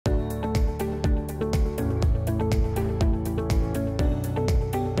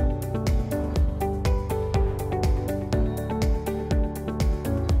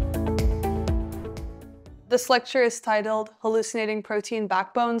This lecture is titled Hallucinating Protein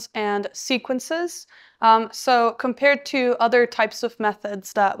Backbones and Sequences. So compared to other types of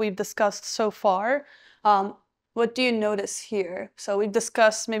methods that we've discussed so far, what do you notice here? So we've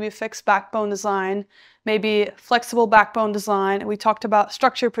discussed maybe fixed backbone design, maybe flexible backbone design. We talked about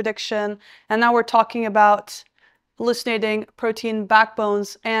structure prediction, and now we're talking about hallucinating protein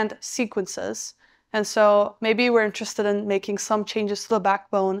backbones and sequences. And so maybe we're interested in making some changes to the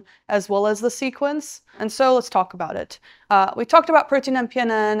backbone as well as the sequence. And so let's talk about it. We talked about protein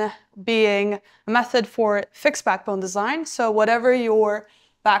MPNN being a method for fixed backbone design. So whatever your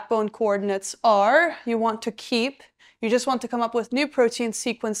backbone coordinates are, you want to keep. You just want to come up with new protein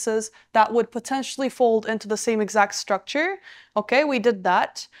sequences that would potentially fold into the same exact structure. Okay, we did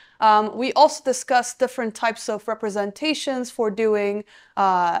that. We also discussed different types of representations for doing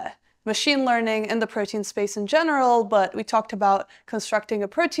machine learning in the protein space in general, but we talked about constructing a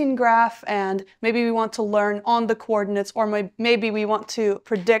protein graph, and maybe we want to learn on the coordinates, or maybe we want to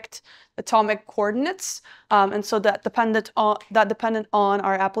predict atomic coordinates, and so that depended on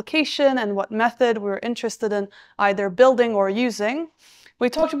our application and what method we're interested in either building or using. We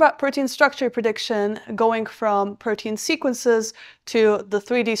talked about protein structure prediction, going from protein sequences to the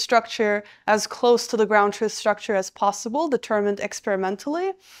 3D structure as close to the ground truth structure as possible, determined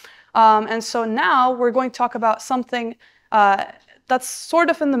experimentally. And so now we're going to talk about something that's sort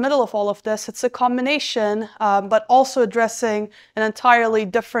of in the middle of all of this. It's a combination, but also addressing an entirely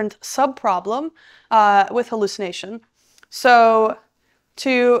different subproblem with hallucination. So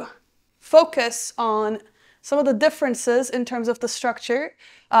to focus on some of the differences in terms of the structure.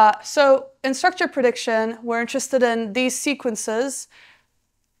 So in structure prediction, we're interested in these sequences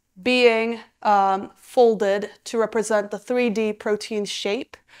being folded to represent the 3D protein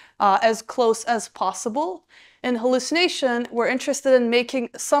shape as close as possible. In hallucination, we're interested in making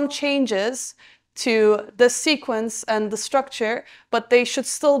some changes to this sequence and the structure, but they should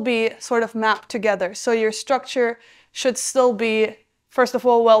still be sort of mapped together. So your structure should still be, first of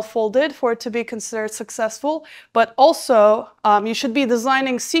all, well folded for it to be considered successful, but also you should be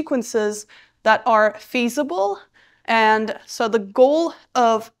designing sequences that are feasible. And so the goal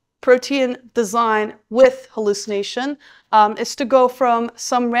of protein design with hallucination is to go from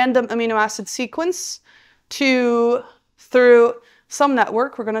some random amino acid sequence through some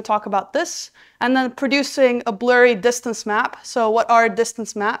network, we're going to talk about this, and then producing a blurry distance map. So what are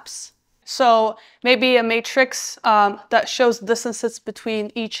distance maps? So maybe a matrix that shows distances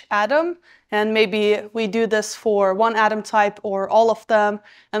between each atom, and maybe we do this for one atom type or all of them,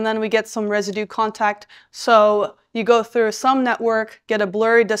 and then we get some residue contact. So you go through some network, get a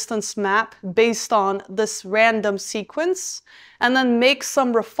blurry distance map based on this random sequence, and then make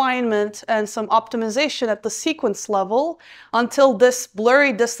some refinement and some optimization at the sequence level until this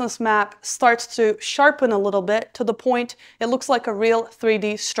blurry distance map starts to sharpen a little bit to the point it looks like a real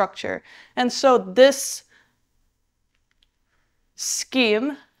 3D structure. And so this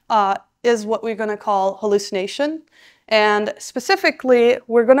scheme is what we're going to call hallucination. And specifically,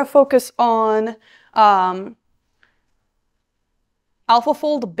 we're going to focus on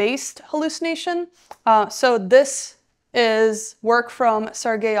AlphaFold-based hallucination. So this is work from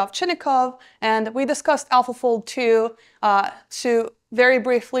Sergei Ovchinnikov, and we discussed AlphaFold 2. To very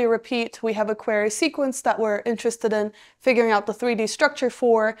briefly repeat, we have a query sequence that we're interested in figuring out the 3D structure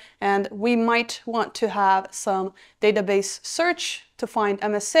for, and we might want to have some database search to find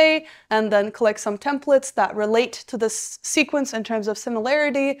MSA, and then collect some templates that relate to this sequence in terms of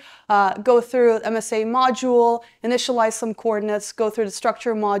similarity, go through MSA module, initialize some coordinates, go through the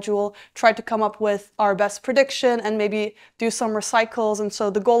structure module, try to come up with our best prediction, and maybe do some recycles. And so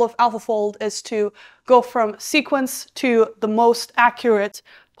the goal of AlphaFold is to go from sequence to the most accurate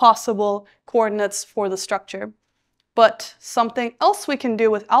possible coordinates for the structure. But something else we can do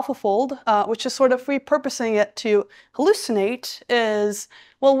with AlphaFold, which is sort of repurposing it to hallucinate, is,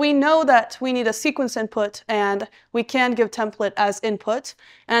 well, we know that we need a sequence input, and we can give template as input.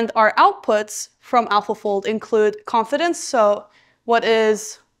 And our outputs from AlphaFold include confidence. So what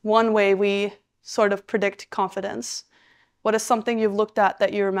is one way we sort of predict confidence? What is something you've looked at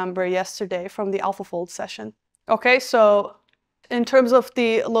that you remember yesterday from the AlphaFold session? Okay, so in terms of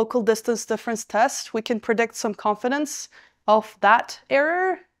the local distance difference test, we can predict some confidence of that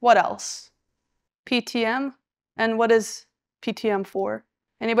error. What else? PTM. And what is PTM for?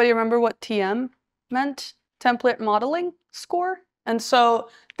 Anybody remember what TM meant? Template modeling score? And so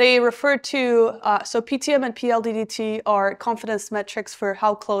they refer to, so PTM and PLDDT are confidence metrics for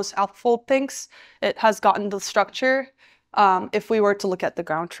how close AlphaFold thinks it has gotten the structure if we were to look at the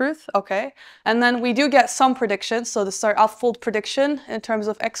ground truth, okay? And then we do get some predictions, so this is our AlphaFold prediction in terms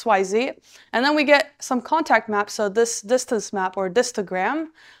of X, Y, Z. And then we get some contact maps, so this distance map or distogram.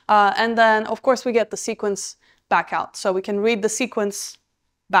 And then, of course, we get the sequence back out. So we can read the sequence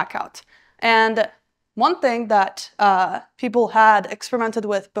back out. And one thing that people had experimented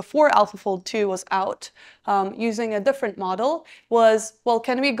with before AlphaFold 2 was out, using a different model, was, well,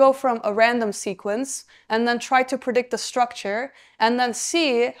 can we go from a random sequence and then try to predict the structure and then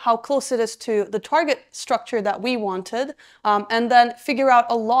see how close it is to the target structure that we wanted, and then figure out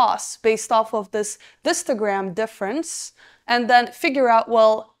a loss based off of this histogram difference, and then figure out,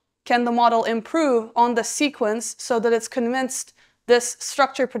 well, can the model improve on the sequence so that it's convinced this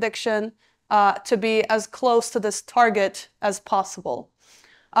structure prediction to be as close to this target as possible.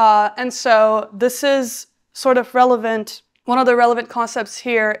 And so this is sort of relevant. One of the relevant concepts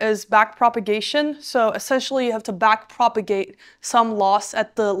here is backpropagation. So essentially you have to backpropagate some loss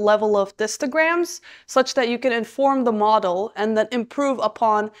at the level of histograms such that you can inform the model and then improve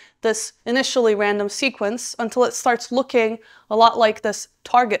upon this initially random sequence until it starts looking a lot like this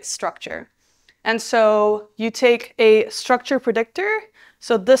target structure. And so you take a structure predictor.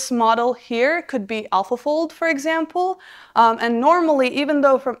 So this model here could be AlphaFold, for example. And normally, even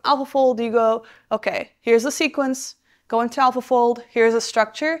though from AlphaFold you go, okay, here's a sequence, go into AlphaFold, here's a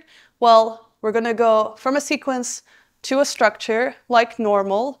structure. Well, we're going to go from a sequence to a structure like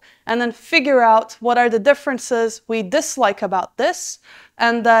normal, and then figure out what are the differences we dislike about this,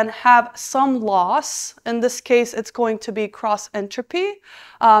 and then have some loss. In this case, it's going to be cross entropy,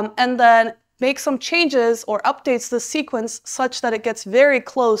 and then make some changes or updates the sequence such that it gets very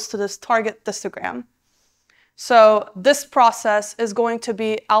close to this target histogram. So this process is going to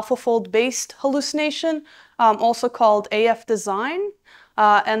be AlphaFold-based hallucination, also called AF design,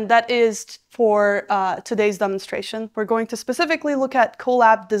 and that is for today's demonstration. We're going to specifically look at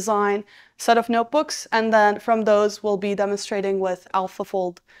Colab design set of notebooks, and then from those we'll be demonstrating with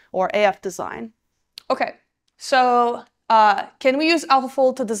AlphaFold or AF design. Okay, so can we use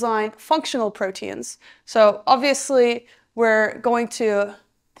AlphaFold to design functional proteins? So obviously we're going to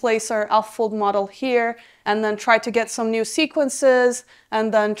place our AlphaFold model here and then try to get some new sequences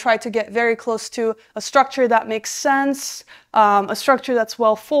and then try to get very close to a structure that makes sense, a structure that's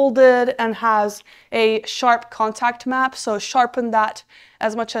well folded and has a sharp contact map. So sharpen that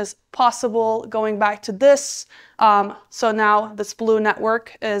as much as possible going back to this. So now this blue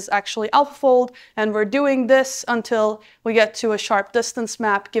network is actually AlphaFold, and we're doing this until we get to a sharp distance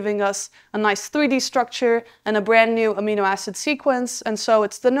map giving us a nice 3D structure and a brand new amino acid sequence. And so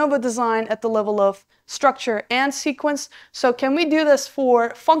it's de novo design at the level of structure and sequence. So can we do this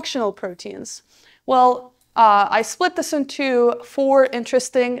for functional proteins? Well, I split this into 4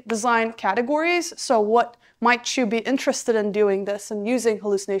 interesting design categories. So what might you be interested in doing this and using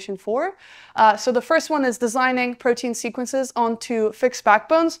hallucination for? So the first one is designing protein sequences onto fixed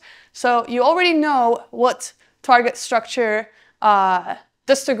backbones. So you already know what target structure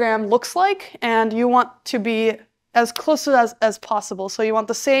histogram looks like, and you want to be as close to that as possible. So you want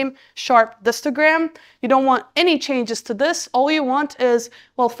the same sharp histogram. You don't want any changes to this. All you want is,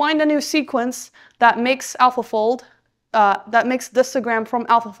 well, find a new sequence that makes AlphaFold, that makes histogram from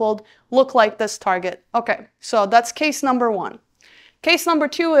AlphaFold look like this target. Okay, so that's case number 1. Case number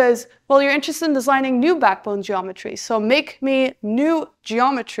 2 is, well, you're interested in designing new backbone geometries. So make me new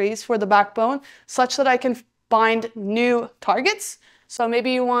geometries for the backbone such that I can bind new targets. So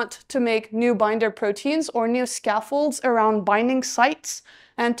maybe you want to make new binder proteins or new scaffolds around binding sites.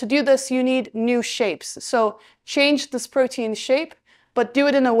 And to do this, you need new shapes. So change this protein shape, but do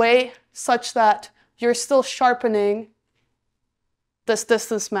it in a way such that you're still sharpening this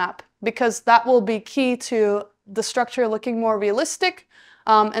distance map, because that will be key to the structure looking more realistic.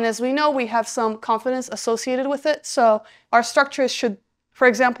 And as we know, we have some confidence associated with it. So our structures should, for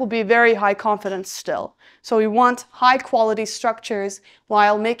example, be very high confidence still. So we want high quality structures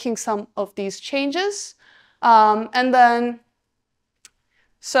while making some of these changes. And then,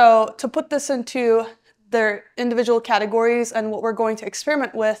 so to put this into their individual categories and what we're going to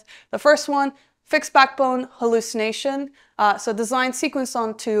experiment with, the first one, fixed backbone hallucination. So design sequence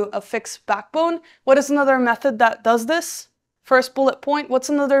onto a fixed backbone. What is another method that does this? First bullet point, what's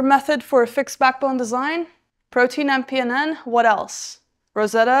another method for a fixed backbone design? Protein MPNN, what else?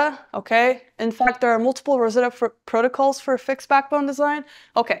 Rosetta, okay. In fact, there are multiple Rosetta protocols for fixed backbone design.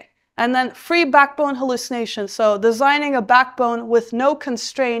 Okay, and then free backbone hallucination. So designing a backbone with no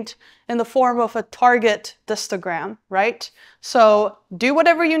constraint in the form of a target histogram, right? So do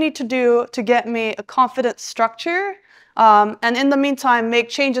whatever you need to do to get me a confident structure And in the meantime, make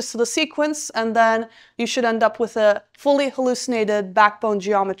changes to the sequence, and then you should end up with a fully hallucinated backbone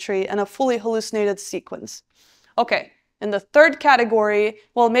geometry and a fully hallucinated sequence. Okay, in the third category,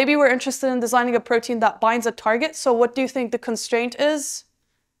 well, maybe we're interested in designing a protein that binds a target. So what do you think the constraint is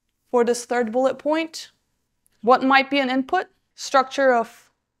for this third bullet point? What might be an input? Structure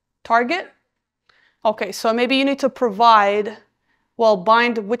of target? Okay, so maybe you need to provide, well,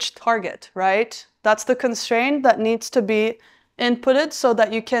 bind which target, right? That's the constraint that needs to be inputted so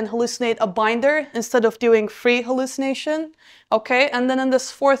that you can hallucinate a binder instead of doing free hallucination. Okay, and then in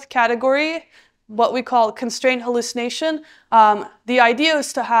this fourth category, what we call constrained hallucination, the idea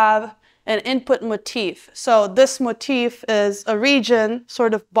is to have an input motif. So this motif is a region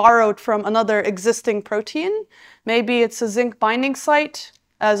sort of borrowed from another existing protein. Maybe it's a zinc binding site.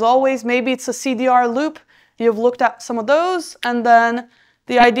 As always, maybe it's a CDR loop. You've looked at some of those, and then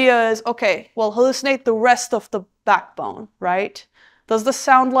the idea is, okay, well, hallucinate the rest of the backbone, right? Does this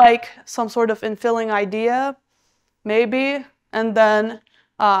sound like some sort of infilling idea? Maybe. And then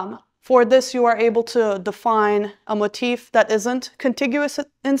for this, you are able to define a motif that isn't contiguous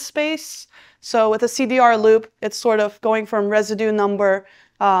in space. So with a CDR loop, it's sort of going from residue number,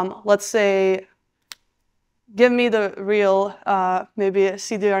 let's say, give me the real, maybe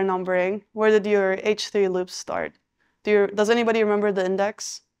CDR numbering. Where did your H3 loops start? Does anybody remember the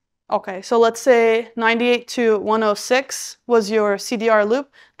index? Okay, so let's say 98 to 106 was your CDR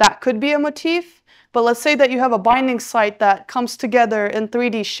loop. That could be a motif, but let's say that you have a binding site that comes together in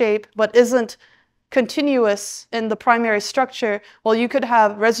 3D shape, but isn't continuous in the primary structure. Well, you could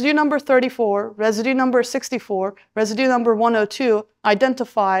have residue number 34, residue number 64, residue number 102,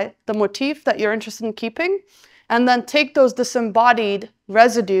 identify the motif that you're interested in keeping, and then take those disembodied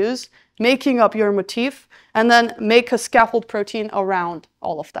residues, making up your motif, and then make a scaffold protein around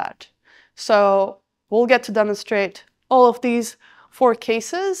all of that. So we'll get to demonstrate all of these 4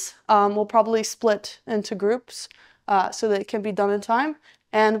 cases. We'll probably split into groups so that it can be done in time.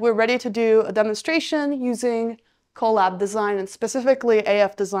 And we're ready to do a demonstration using Colab design, and specifically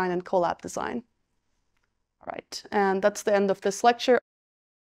AF design and Colab design. All right, and that's the end of this lecture.